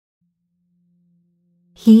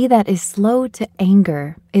He that is slow to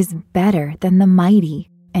anger is better than the mighty,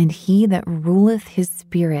 and he that ruleth his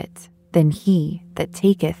spirit than he that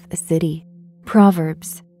taketh a city.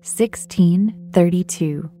 Proverbs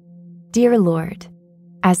 16:32. Dear Lord,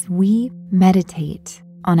 as we meditate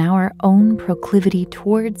on our own proclivity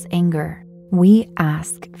towards anger, we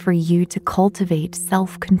ask for you to cultivate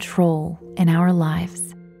self-control in our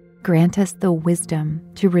lives. Grant us the wisdom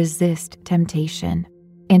to resist temptation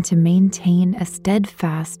and to maintain a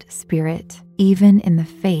steadfast spirit, even in the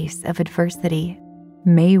face of adversity.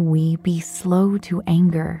 May we be slow to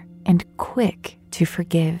anger and quick to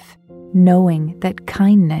forgive, knowing that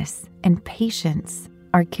kindness and patience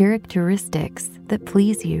are characteristics that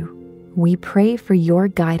please you. We pray for your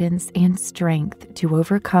guidance and strength to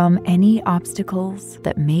overcome any obstacles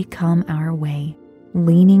that may come our way,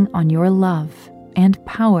 leaning on your love and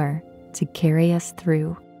power to carry us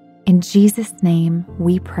through. In Jesus' name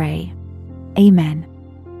we pray. Amen.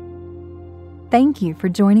 Thank you for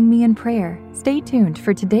joining me in prayer. Stay tuned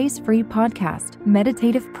for today's free podcast,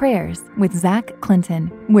 Meditative Prayers with Zach Clinton,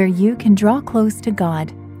 where you can draw close to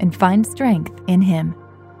God and find strength in Him.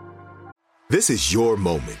 This is your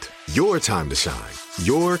moment, your time to shine,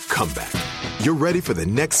 your comeback. You're ready for the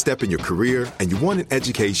next step in your career, and you want an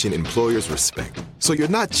education employers respect. So you're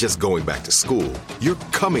not just going back to school, you're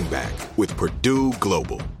coming back with Purdue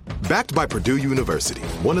Global. Backed by Purdue University,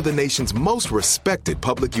 one of the nation's most respected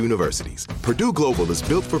public universities, Purdue Global is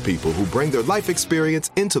built for people who bring their life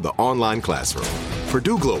experience into the online classroom.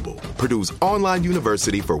 Purdue Global, Purdue's online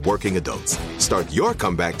university for working adults. Start your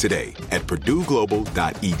comeback today at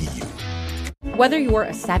purdueglobal.edu. Whether you're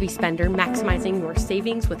a savvy spender maximizing your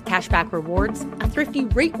savings with cashback rewards, a thrifty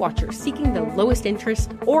rate watcher seeking the lowest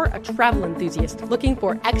interest, or a travel enthusiast looking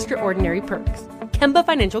for extraordinary perks, Kemba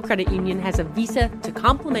Financial Credit Union has a visa to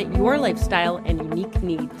complement your lifestyle and unique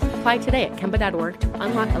needs. Apply today at Kemba.org to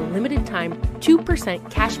unlock a limited time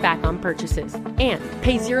 2% cash back on purchases and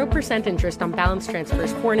pay 0% interest on balance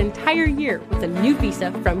transfers for an entire year with a new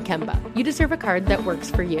visa from Kemba. You deserve a card that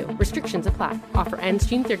works for you. Restrictions apply. Offer ends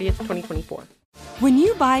June 30th, 2024. When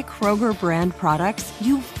you buy Kroger brand products,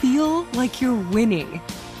 you feel like you're winning.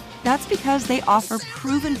 That's because they offer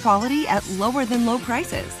proven quality at lower than low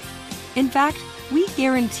prices. In fact, we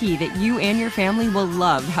guarantee that you and your family will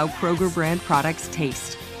love how Kroger brand products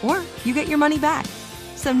taste, or you get your money back.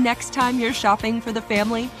 So next time you're shopping for the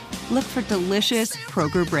family, look for delicious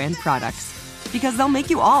Kroger brand products, because they'll make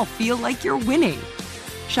you all feel like you're winning.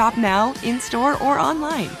 Shop now, in-store, or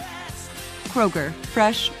online. Kroger,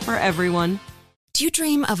 fresh for everyone. Do you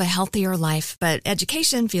dream of a healthier life, but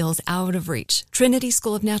education feels out of reach? Trinity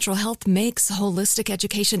School of Natural Health makes holistic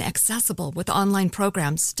education accessible with online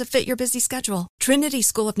programs to fit your busy schedule. Trinity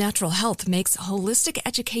School of Natural Health makes holistic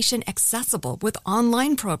education accessible with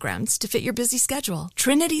online programs to fit your busy schedule.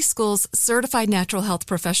 Trinity School's Certified Natural Health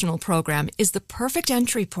Professional Program is the perfect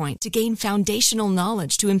entry point to gain foundational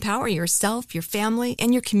knowledge to empower yourself, your family,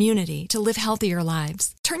 and your community to live healthier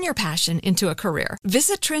lives. Turn your passion into a career.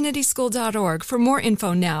 Visit trinityschool.org for more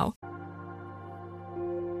info now.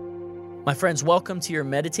 My friends, welcome to your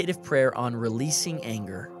meditative prayer on releasing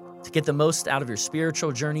anger. To get the most out of your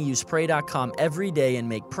spiritual journey, use pray.com every day and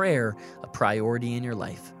make prayer a priority in your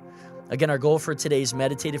life. Again, our goal for today's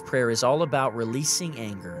meditative prayer is all about releasing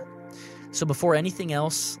anger. So before anything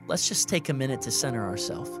else, let's just take a minute to center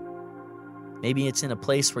ourselves. Maybe it's in a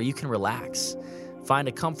place where you can relax. Find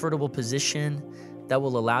a comfortable position that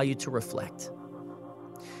will allow you to reflect.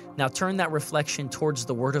 Now turn that reflection towards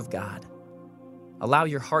the Word of God. Allow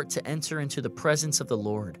your heart to enter into the presence of the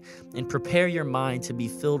Lord and prepare your mind to be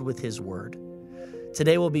filled with His Word.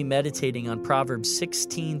 Today we'll be meditating on Proverbs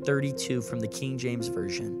 16:32 from the King James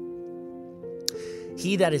Version.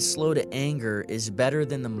 He that is slow to anger is better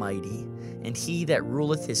than the mighty, and he that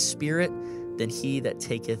ruleth his spirit than he that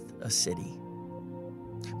taketh a city.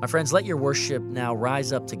 My friends, let your worship now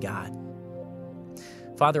rise up to God.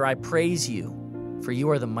 Father, I praise you, for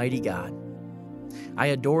you are the mighty God. I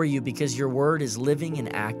adore you because your word is living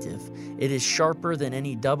and active. It is sharper than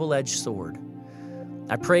any double-edged sword.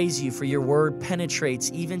 I praise you for your word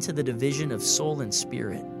penetrates even to the division of soul and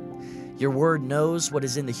spirit. Your word knows what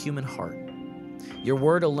is in the human heart. Your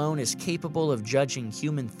word alone is capable of judging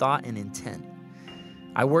human thought and intent.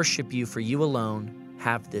 I worship you, for you alone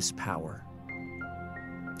have this power.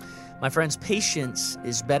 My friends, patience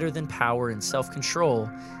is better than power, and self-control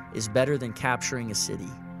is better than capturing a city.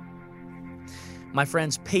 My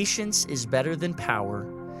friends, patience is better than power,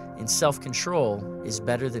 and self-control is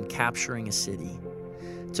better than capturing a city.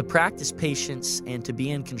 To practice patience and to be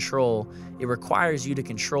in control, it requires you to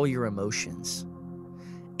control your emotions.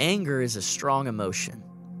 Anger is a strong emotion.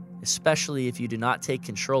 especially if you do not take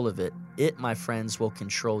control of it, it, my friends, will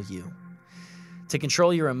control you. To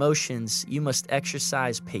control your emotions, you must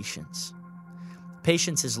exercise patience.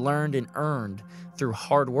 Patience is learned and earned through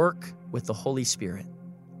hard work with the Holy Spirit.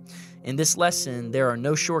 In this lesson, there are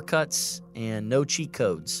no shortcuts and no cheat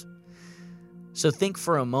codes. So think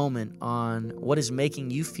for a moment on what is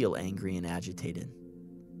making you feel angry and agitated.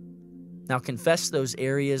 Now confess those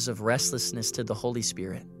areas of restlessness to the Holy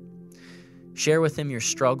Spirit. Share with Him your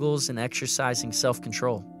struggles in exercising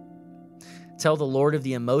self-control. Tell the Lord of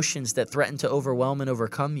the emotions that threaten to overwhelm and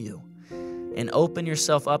overcome you, and open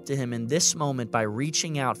yourself up to Him in this moment by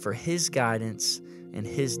reaching out for His guidance and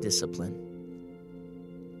His discipline.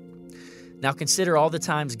 Now consider all the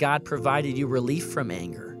times God provided you relief from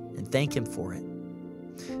anger and thank Him for it.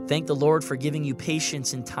 Thank the Lord for giving you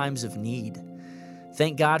patience in times of need.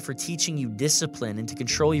 Thank God for teaching you discipline and to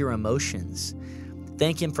control your emotions.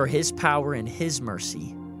 Thank Him for His power and His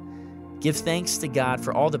mercy. Give thanks to God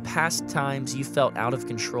for all the past times you felt out of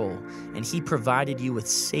control and He provided you with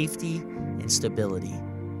safety and stability.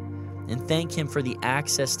 And thank Him for the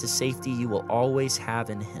access to safety you will always have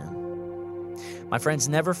in Him. My friends,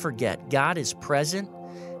 never forget, God is present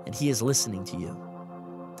and He is listening to you.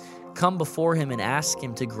 Come before Him and ask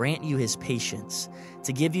Him to grant you His patience,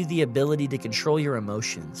 to give you the ability to control your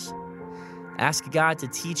emotions. Ask God to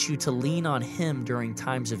teach you to lean on Him during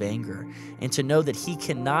times of anger and to know that He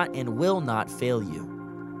cannot and will not fail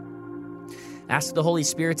you. Ask the Holy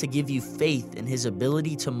Spirit to give you faith in His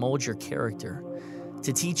ability to mold your character,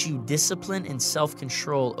 to teach you discipline and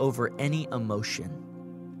self-control over any emotion.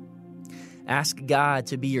 Ask God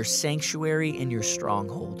to be your sanctuary and your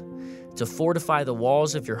stronghold, to fortify the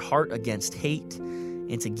walls of your heart against hate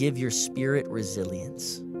and to give your spirit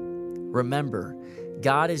resilience. Remember,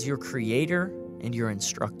 God is your creator and your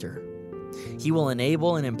instructor. He will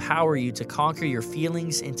enable and empower you to conquer your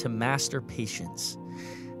feelings and to master patience.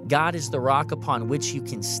 God is the rock upon which you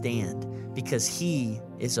can stand because He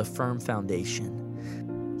is a firm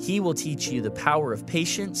foundation. He will teach you the power of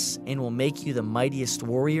patience and will make you the mightiest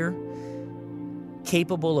warrior,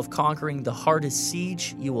 capable of conquering the hardest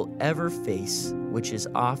siege you will ever face, which is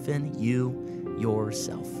often you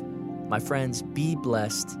yourself. My friends, be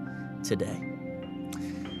blessed today.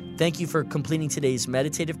 Thank you for completing today's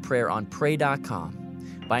meditative prayer on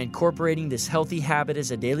Pray.com. By incorporating this healthy habit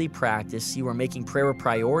as a daily practice, you are making prayer a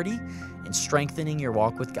priority and strengthening your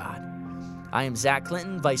walk with God. I am Zach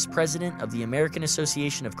Clinton, Vice President of the American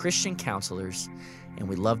Association of Christian Counselors, and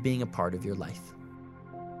we love being a part of your life.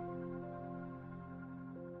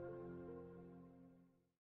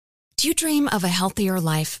 Do you dream of a healthier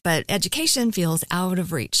life, but education feels out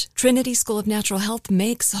of reach? Trinity School of Natural Health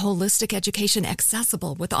makes holistic education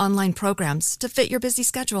accessible with online programs to fit your busy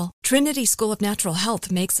schedule. Trinity School of Natural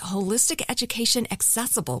Health makes holistic education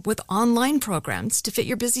accessible with online programs to fit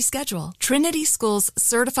your busy schedule. Trinity School's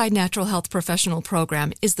Certified Natural Health Professional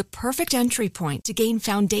Program is the perfect entry point to gain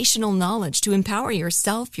foundational knowledge to empower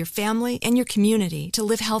yourself, your family, and your community to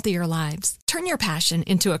live healthier lives. Turn your passion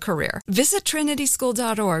into a career. Visit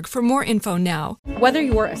trinityschool.org for more info now. Whether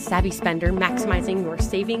you're a savvy spender maximizing your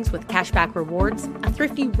savings with cashback rewards, a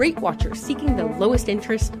thrifty rate watcher seeking the lowest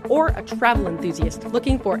interest, or a travel enthusiast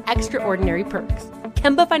looking for extraordinary perks,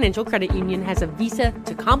 Kemba Financial Credit Union has a visa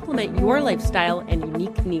to complement your lifestyle and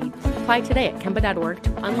unique needs. Apply today at Kemba.org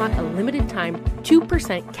to unlock a limited time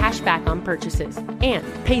 2% cash back on purchases and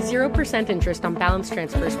pay 0% interest on balance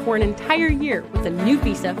transfers for an entire year with a new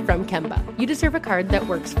visa from Kemba. You deserve a card that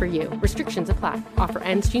works for you. Restrictions apply. Offer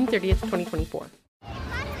ends June 30th, 2024.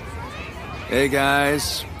 Hey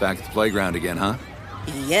guys, back at the playground again, huh?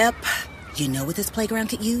 Yep. You know what this playground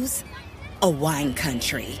could use? A wine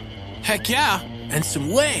country. Heck yeah, and some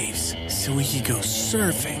waves so we could go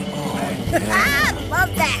surfing. Oh, yeah.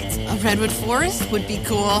 Love that. A redwood forest would be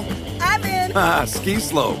cool. I'm in. Ski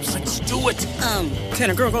slopes. Let's do it. Can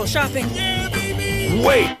a girl go shopping? Yeah, baby.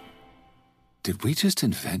 Wait! Did we just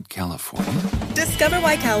invent California? Discover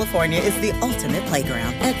why California is the ultimate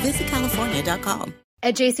playground at visitcalifornia.com.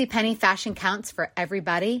 At JCPenney, fashion counts for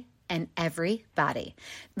everybody and everybody.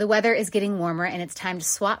 The weather is getting warmer and it's time to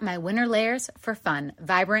swap my winter layers for fun,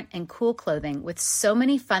 vibrant, and cool clothing. With so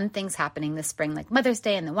many fun things happening this spring, like Mother's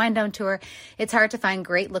Day and the Wind Down Tour, it's hard to find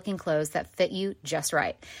great looking clothes that fit you just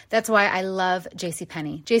right. That's why I love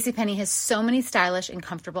JCPenney. JCPenney has so many stylish and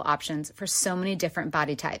comfortable options for so many different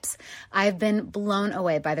body types. I've been blown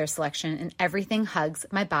away by their selection, and everything hugs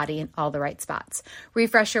my body in all the right spots.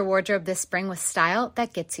 Refresh your wardrobe this spring with style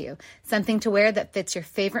that gets you. Something to wear that fits your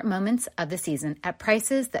favorite moments of the season. season at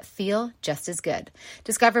prices that feel just as good.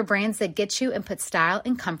 Discover brands that get you and put style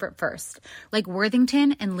and comfort first, like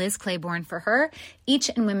Worthington and Liz Claiborne for her, each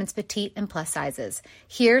in women's petite and plus sizes.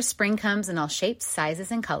 Here, spring comes in all shapes,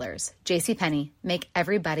 sizes, and colors. JCPenney, make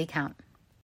everybody count.